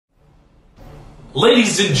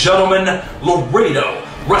Ladies and gentlemen, Laredo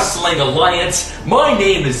Wrestling Alliance, my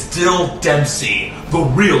name is Dyl Dempsey, the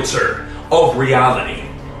Realtor of Reality.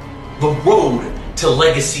 The road to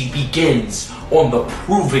legacy begins on the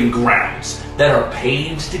proving grounds that are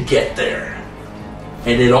paved to get there.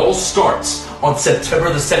 And it all starts on September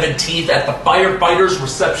the 17th at the Firefighters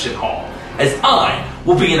Reception Hall, as I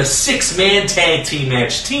will be in a 6-man tag team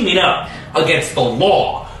match teaming up against the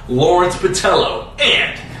Law, Lawrence Patello,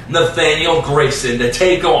 and Nathaniel Greysin to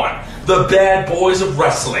take on the bad boys of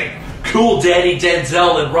wrestling, Cool Daddy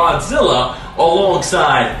Denzel and Rodzilla,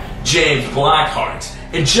 alongside James Blackheart.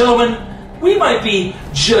 And gentlemen, we might be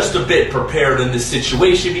just a bit prepared in this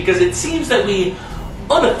situation because it seems that we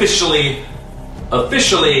unofficially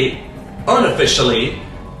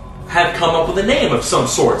have come up with a name of some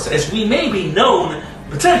sorts, as we may be known,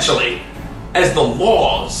 potentially, as the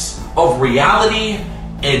Laws of Reality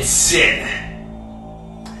and Sin.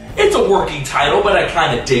 It's a working title, but I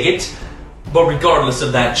kind of dig it. But regardless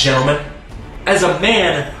of that, gentlemen, as a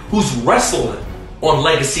man who's wrestled on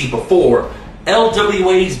Legacy before,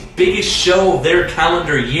 LWA's biggest show of their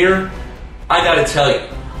calendar year, I gotta tell you,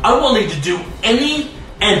 I'm willing to do any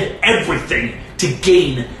and everything to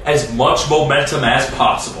gain as much momentum as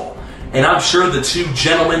possible. And I'm sure the two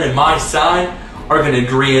gentlemen on my side are going to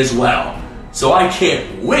agree as well. So I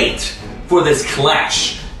can't wait for this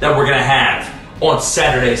clash that we're going to have on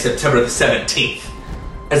Saturday, September the 17th.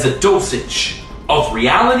 As a dosage of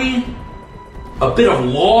reality, a bit of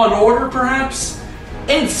law and order perhaps,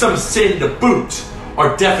 and some sin to boot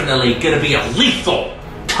are definitely going to be a lethal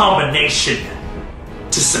combination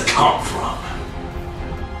to succumb from.